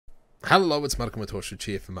Hello, it's Markham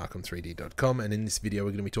here for Markham3D.com, and in this video we're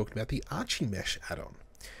going to be talking about the ArchiMesh add-on.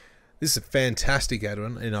 This is a fantastic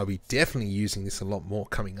add-on, and I'll be definitely using this a lot more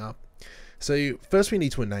coming up. So first we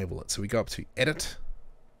need to enable it. So we go up to Edit,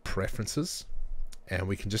 Preferences, and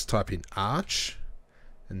we can just type in Arch,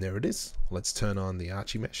 and there it is. Let's turn on the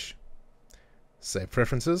ArchiMesh. Save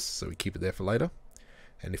Preferences, so we keep it there for later.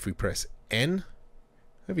 And if we press N,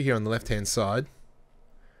 over here on the left-hand side,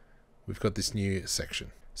 we've got this new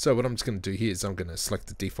section. So what I'm just going to do here is I'm going to select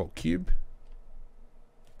the default cube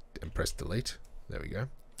and press delete. There we go.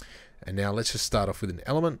 And now let's just start off with an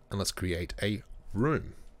element and let's create a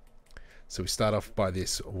room. So we start off by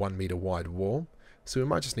this 1 meter wide wall. So we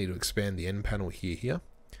might just need to expand the end panel here.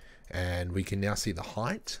 And we can now see the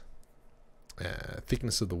height,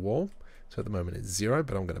 thickness of the wall. So at the moment it's 0,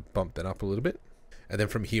 but I'm going to bump that up a little bit. And then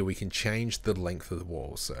from here we can change the length of the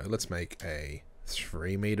wall. So let's make a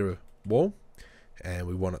 3 meter wall. And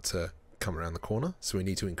we want it to come around the corner, so we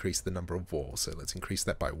need to increase the number of walls. So let's increase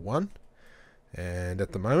that by 1. And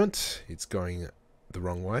at the moment it's going the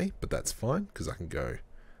wrong way, but that's fine because I can go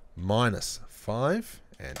 -5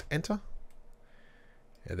 and enter,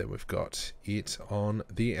 and then we've got it on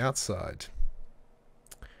the outside,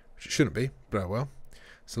 which it shouldn't be, but oh well.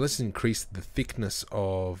 So let's increase the thickness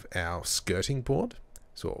of our skirting board,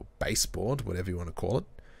 so baseboard, whatever you want to call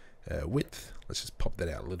it. Width, let's just pop that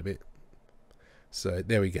out a little bit. So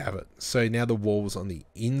there we have it. So now the wall's on the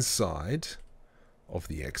inside of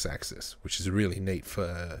the x-axis, which is really neat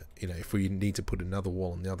for, if we need to put another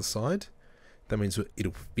wall on the other side, that means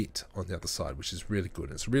it'll fit on the other side, which is really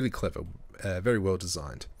good. It's really clever, very well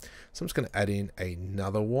designed. So I'm just going to add in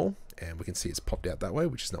another wall, and we can see it's popped out that way,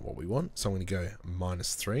 which is not what we want. So I'm going to go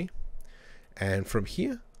 -3. And from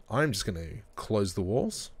here, I'm just going to close the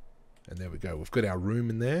walls. And there we go. We've got our room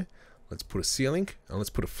in there. Let's put a ceiling, and let's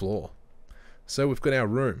put a floor. So we've got our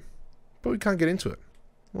room, but we can't get into it.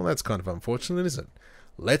 Well, that's kind of unfortunate, isn't it?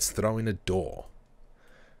 Let's throw in a door.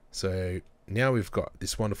 So now we've got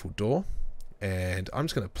this wonderful door, and I'm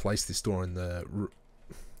just going to place this door on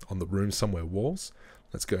the room somewhere walls.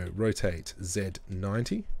 Let's go rotate Z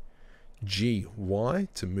 90, G Y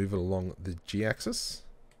to move it along the G axis,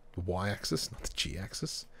 the Y axis, not the G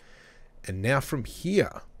axis. And now from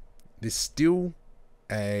here, there's still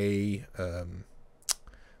a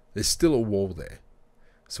wall there.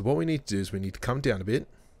 So what we need to do is we need to come down a bit,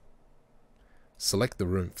 select the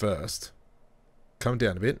room first, come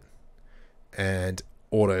down a bit, and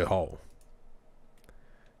auto hole.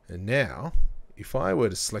 And now, if I were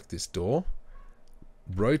to select this door,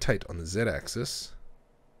 rotate on the Z axis,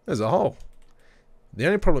 there's a hole. The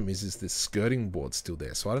only problem is this skirting board's still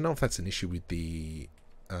there. So I don't know if that's an issue with the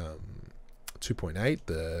 2.8.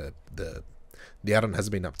 The add-on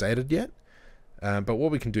hasn't been updated yet. But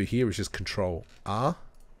what we can do here is just Control R,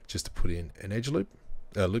 just to put in an edge loop,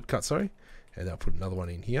 loop cut, sorry, and I'll put another one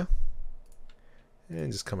in here,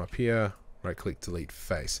 and just come up here, right click, delete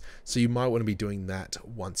face. So you might want to be doing that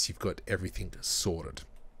once you've got everything sorted.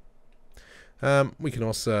 We can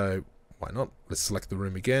also, why not? Let's select the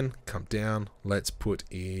room again, come down, let's put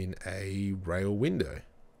in a rail window,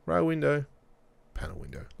 panel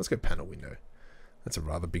window. Let's go panel window. That's a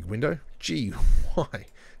rather big window. GY.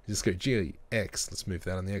 Just go GX. Let's move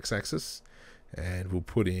that on the x-axis. And we'll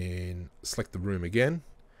put in, select the room again.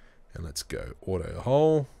 And let's go auto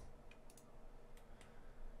hole.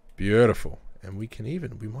 Beautiful. And we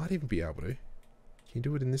might even be able to. Can you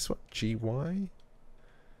do it in this one? GY?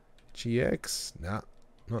 GX? Nah,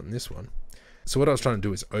 not in this one. So what I was trying to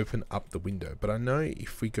do is open up the window. But I know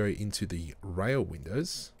if we go into the rail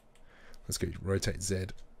windows, let's go rotate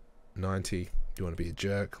Z 90. You want to be a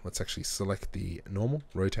jerk, let's actually select the normal,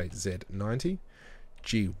 rotate Z 90,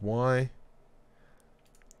 GY,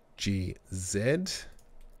 GZ,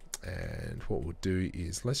 and what we'll do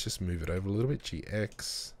is let's just move it over a little bit,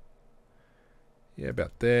 GX, yeah,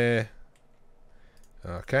 about there.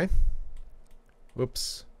 Okay,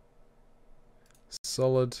 whoops,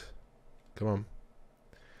 solid, come on.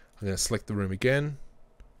 I'm going to select the room again,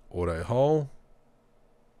 auto hole.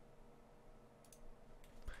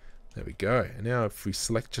 There we go. And now if we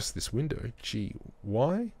select just this window,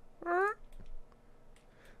 GY.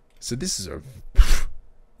 So this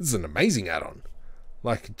is an amazing add-on.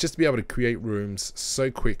 Like, just to be able to create rooms so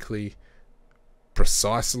quickly,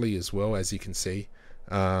 precisely as well, as you can see.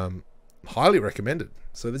 Highly recommended.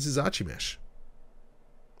 So this is ArchiMesh.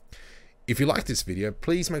 If you like this video,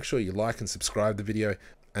 please make sure you like and subscribe the video,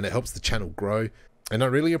 and it helps the channel grow, and I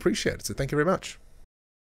really appreciate it. So thank you very much.